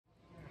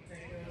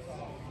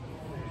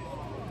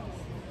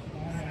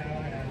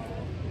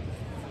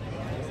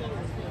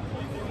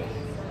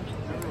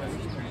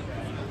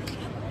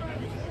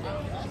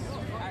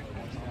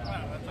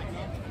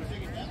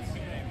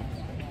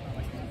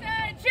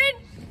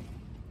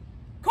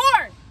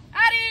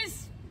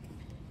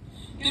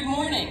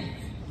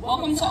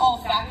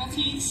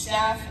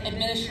staff,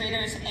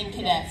 administrators, and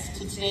cadets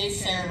to today's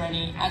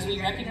ceremony as we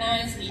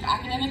recognize the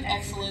academic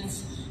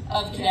excellence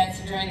of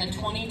cadets during the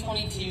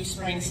 2022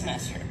 spring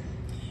semester.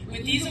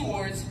 With these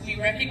awards, we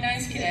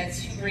recognize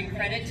cadets who bring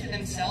credit to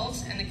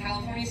themselves and the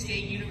California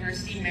State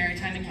University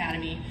Maritime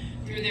Academy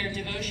through their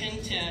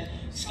devotion to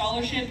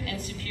scholarship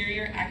and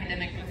superior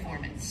academic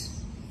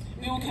performance.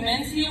 We will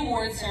commence the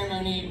award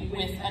ceremony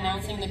with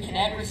announcing the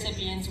cadet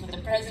recipients with the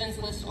President's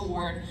List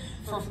Award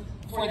for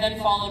then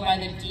followed by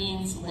the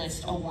Dean's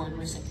List Award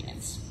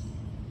recipients.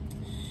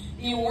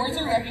 The awards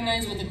are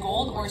recognized with a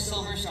gold or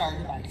silver star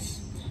device.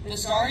 The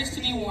star is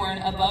to be worn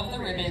above the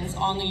ribbons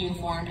on the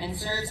uniform and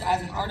serves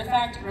as an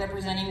artifact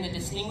representing the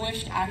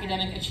distinguished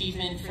academic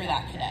achievement for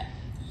that cadet.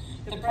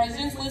 The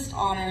President's List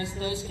honors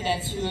those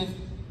cadets who have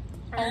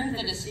earned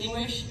the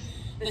distinction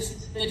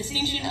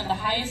of the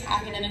highest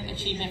academic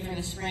achievement for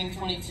the spring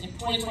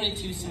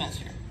 2022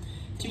 semester.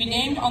 To be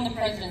named on the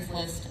President's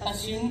List, a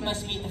student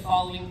must meet the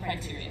following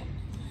criteria: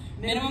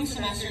 minimum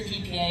semester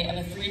GPA of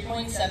a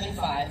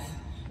 3.75,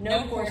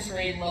 no course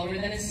grade lower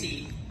than a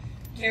C,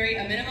 carry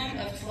a minimum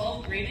of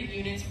 12 graded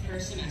units per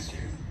semester,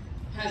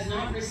 has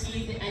not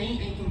received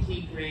any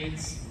incomplete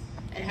grades,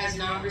 and has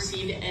not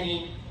received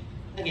any,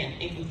 again,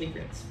 incomplete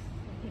grades.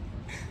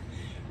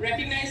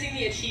 Recognizing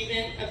the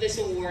achievement of this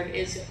award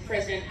is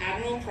President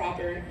Admiral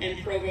Proper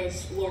and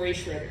Provost Lori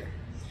Schroeder.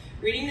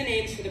 Reading the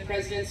names for the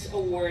President's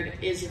Award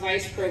is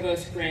Vice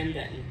Provost Graham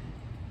Benton.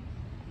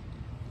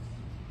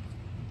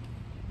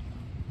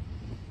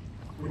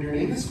 When your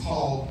name is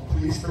called,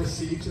 please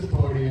proceed to the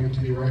podium to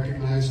be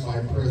recognized by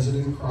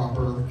President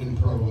Cropper and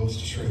Provost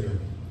Schroeder.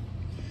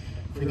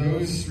 For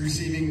those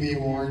receiving the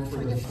award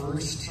for the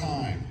first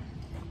time,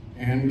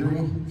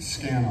 Andrew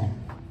Scannell.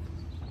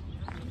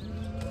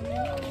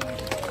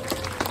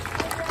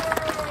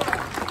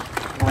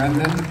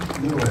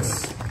 Brendan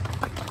Lewis.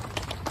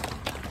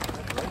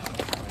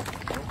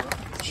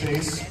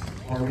 Chase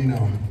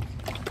Orbino.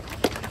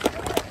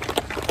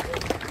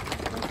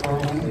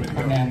 Erwin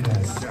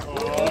Hernandez.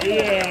 Oh,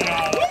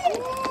 yeah!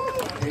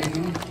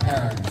 Hayden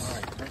Parents.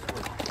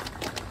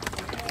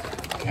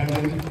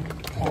 Kevin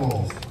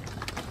Coles.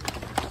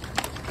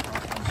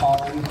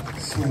 Colin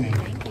Sweeney.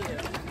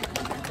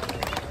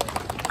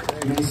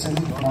 Mason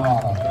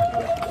Murata.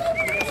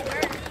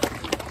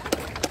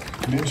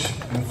 Mitch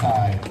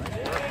Mathai.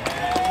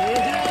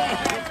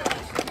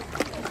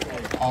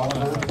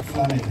 Oliver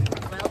Fleming.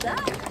 Well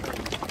done.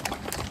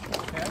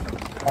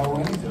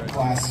 Owen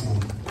Glassman.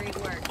 Great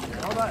work.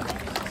 Well done.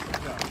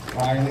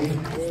 Riley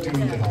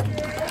Doolittle.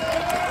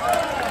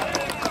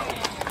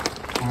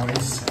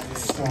 Royce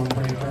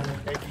Stonebreaker.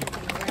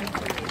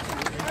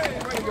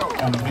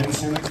 And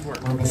Vincent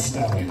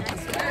Robustelli.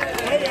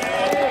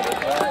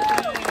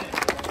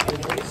 For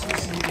those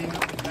receiving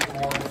the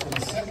award for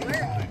the second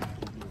time,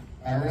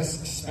 Aris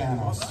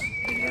Spanos.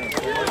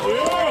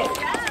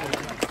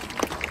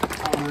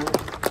 Connor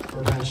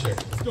Urbanchik.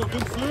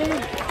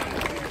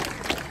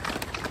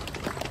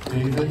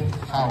 David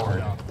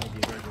Howard.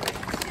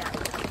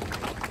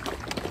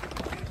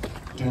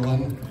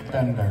 Dylan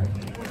Bender.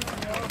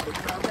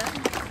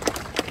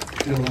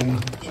 Dylan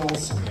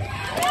Jolson.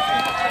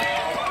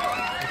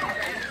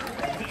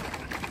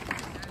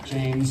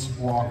 James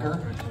Walker.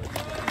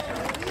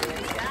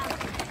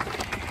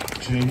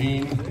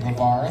 Janine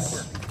Lavaris.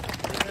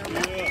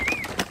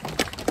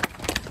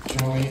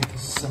 Joey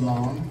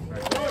Simone.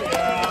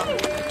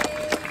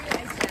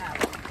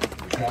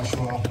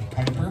 Joshua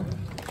Piper.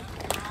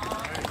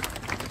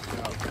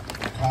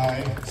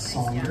 Kai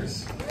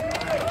Saunders.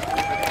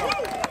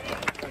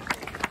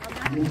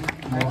 Luke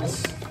Morris.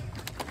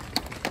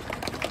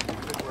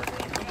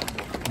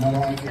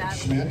 Madeline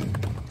Schmidt.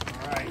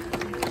 All right,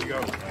 here we go.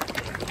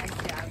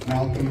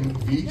 Malcolm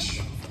Beach.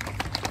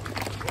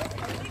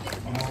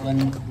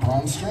 Nolan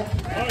Bronstrip.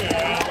 Oh,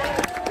 yeah!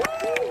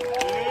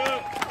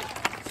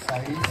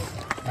 Saif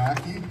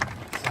Khaki.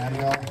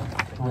 Samuel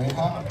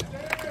Pareja.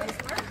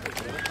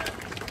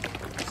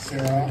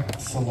 Sarah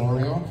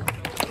Solorio.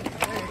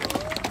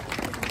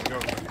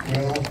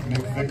 Will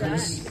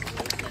McVickers.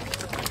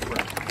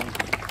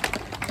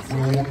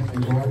 William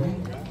Gordon.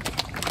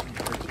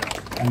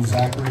 And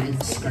Zachary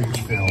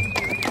Screechfield.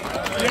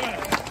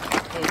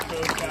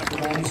 The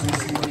ones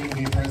receiving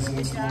the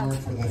President's Award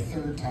for the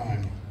third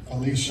time,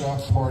 Alicia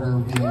Porter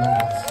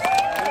Villalobos.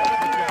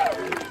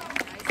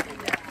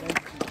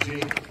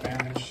 Jake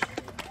Banish.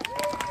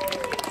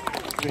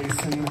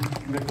 Jason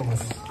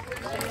Nicholas.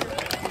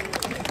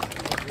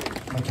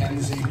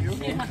 Mackenzie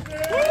Fink.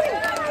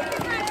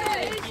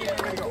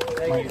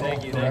 Michael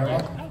Pereira.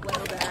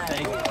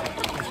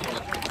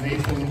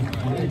 Nathan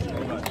Wood.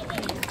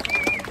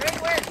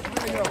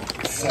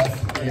 Seth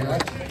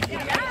Garrett.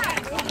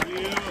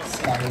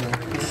 Skylar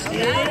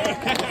Christie.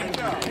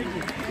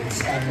 And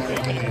Skylar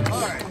Williams.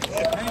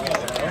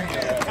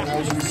 For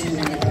those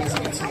receiving the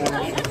President's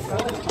Award for the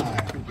fourth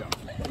time,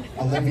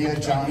 Olivia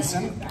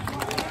Johnson.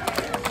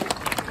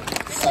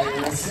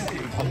 Cyrus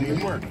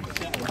Khalili.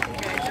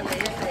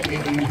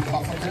 Aiden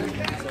Puffaker.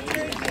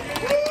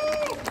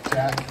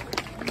 Jack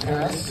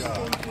Harris.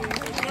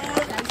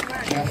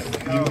 Jeff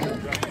Mueller.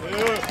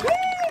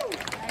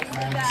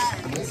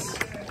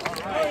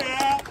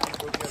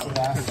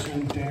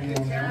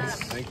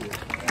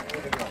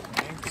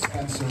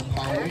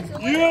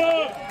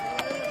 Yeah!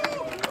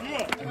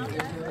 and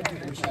Victor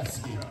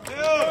Krzyzewski.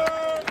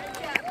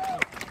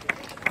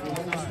 For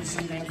those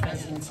receiving the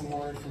President's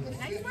Award for the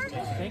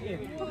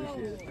 5th time,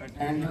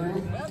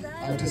 Andrew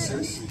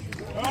Artisers,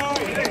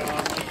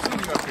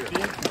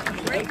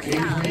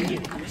 Avery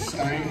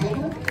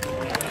Steinhilber,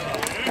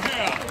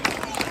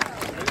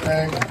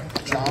 Craig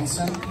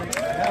Johnson,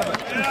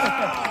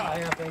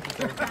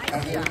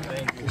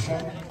 Heather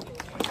Bishop,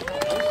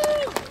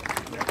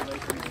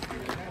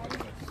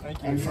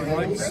 and for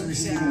those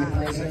receiving the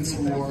President's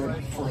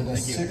Award for the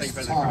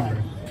 6th time,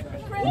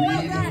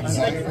 Reed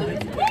Zyfer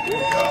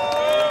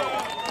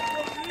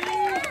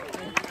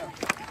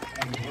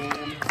and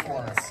William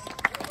Forrest.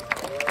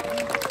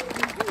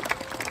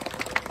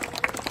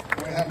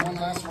 We have one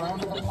last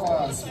round of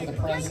applause for the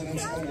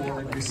President's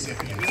Award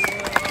recipients.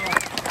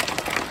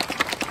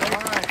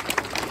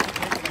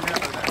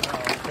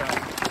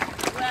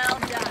 Well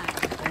done.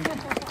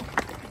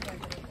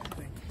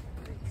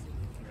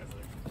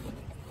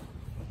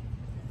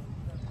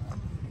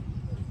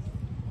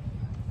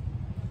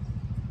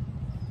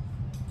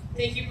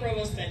 Thank you,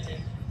 Provost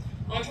Benton.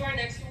 On to our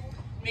next goal,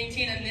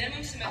 maintain a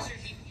minimum semester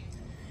GPA.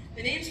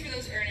 The names for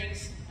those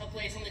earnings a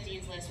place on the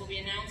Dean's List will be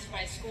announced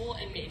by school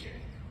and major.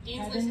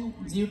 Dean's List.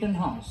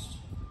 Zeutenhorst.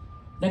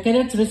 The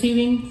cadets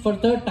receiving for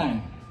 3rd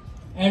time,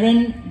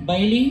 Aaron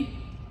Bailey,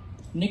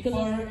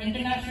 Nicholas for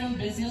International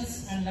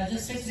Business and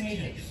Logistics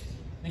majors.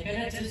 The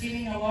cadets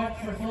receiving award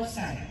for 1st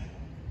time,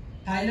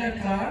 Tyler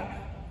Clark,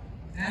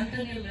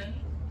 Anthony Lynn.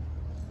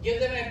 Give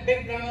them a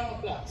big round of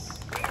applause.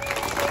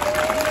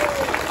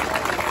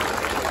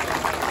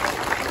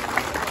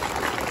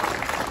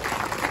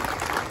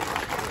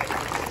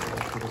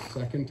 For the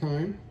 2nd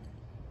time,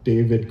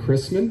 David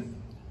Chrisman,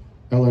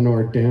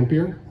 Eleanor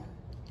Dampier,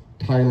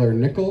 Tyler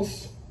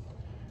Nichols,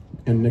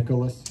 and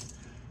Nicholas.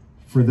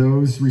 For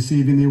those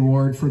receiving the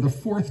award for the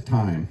 4th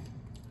time,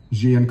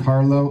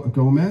 Giancarlo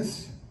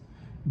Gomez,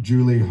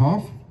 Julie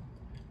Hoff,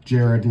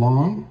 Jared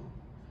Long,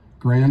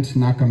 Grant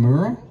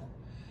Nakamura,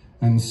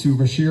 and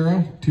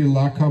Subashira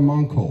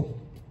Tilakamonkol.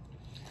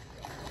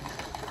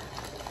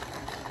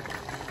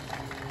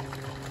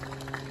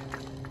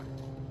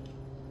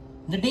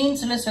 The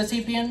Dean's List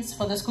recipients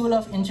for the School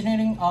of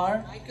Engineering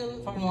are Michael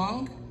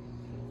Wang,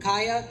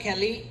 Kaya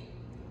Kelly,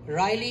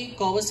 Riley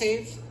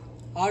Kovacev,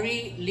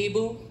 Ari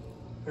Lebu,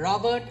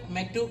 Robert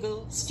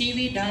McDougall,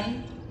 Stevie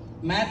Dunn,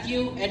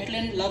 Matthew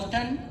Etlin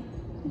Loveton,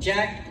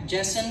 Jack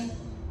Jessen,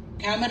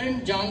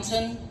 Cameron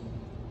Johnson,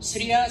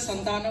 Sriya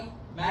Santanam,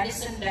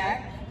 Madison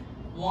Dack,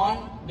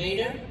 Juan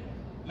Bader,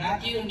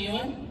 Matthew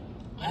Newen,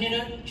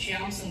 Anirudh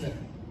Shyamsundar.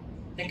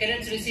 The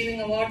cadets receiving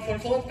award for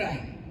 4th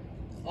time,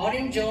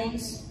 Orin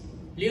Jones,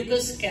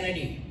 Lucas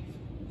Kennedy.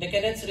 The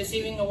cadets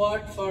receiving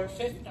award for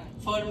 5th time.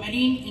 For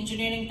Marine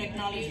Engineering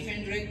Technology,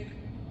 Fendrick,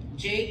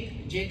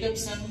 Jake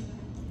Jacobson,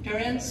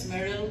 Terence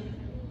Merrill,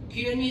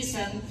 Kearney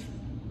Senf,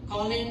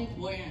 Colin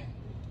Woyan.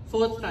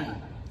 4th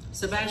time,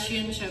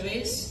 Sebastian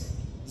Chavez,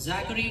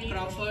 Zachary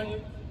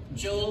Crawford,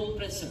 Joel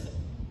Priscilla.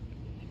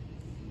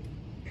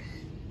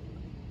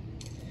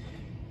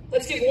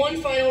 Let's give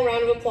one final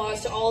round of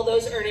applause to all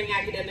those earning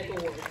academic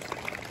awards.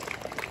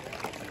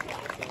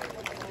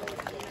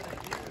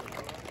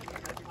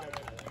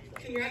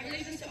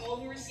 Congratulations to all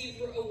who received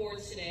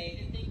awards today,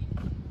 and thank you.